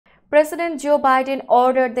President Joe Biden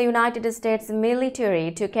ordered the United States military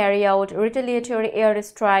to carry out retaliatory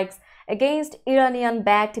airstrikes against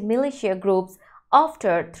Iranian-backed militia groups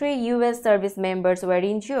after 3 U.S. service members were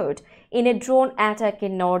injured in a drone attack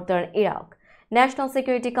in northern Iraq. National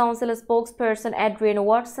Security Council spokesperson Adrian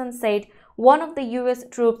Watson said one of the U.S.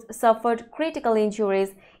 troops suffered critical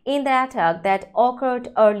injuries in the attack that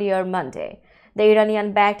occurred earlier Monday. The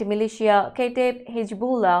Iranian-backed militia Kataib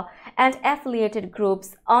Hezbollah and affiliated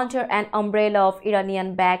groups under an umbrella of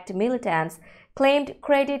Iranian-backed militants claimed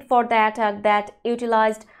credit for the attack that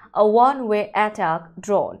utilized a one-way attack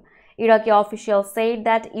drone. Iraqi officials said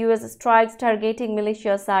that U.S. strikes targeting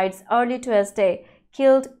militia sites early Tuesday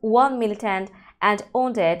killed 1 militant and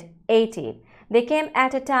wounded 18. They came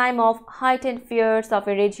at a time of heightened fears of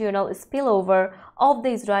a regional spillover of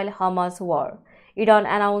the Israel-Hamas war. Iran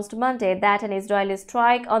announced Monday that an Israeli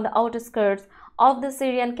strike on the outskirts of the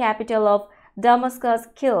Syrian capital of Damascus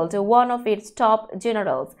killed one of its top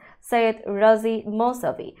generals, Sayyid Razi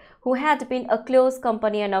Mousavi, who had been a close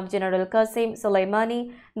companion of General Qasem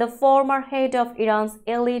Soleimani, the former head of Iran's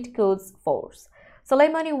elite Quds force.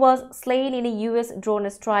 Soleimani was slain in a U.S. drone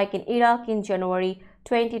strike in Iraq in January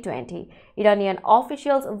 2020. Iranian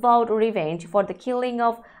officials vowed revenge for the killing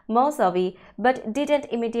of Mousavi but didn't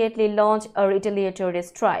immediately launch a retaliatory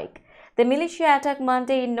strike. The militia attack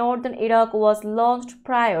Monday in northern Iraq was launched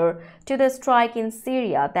prior to the strike in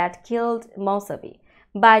Syria that killed Mousavi.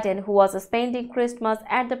 Biden, who was spending Christmas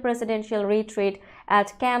at the presidential retreat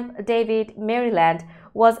at Camp David, Maryland,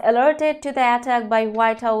 was alerted to the attack by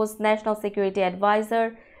White House National Security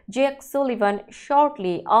Advisor Jake Sullivan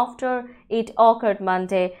shortly after it occurred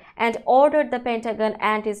Monday and ordered the Pentagon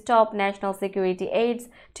and its top national security aides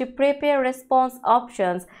to prepare response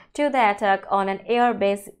options to the attack on an air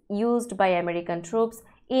base used by American troops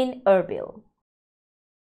in Erbil.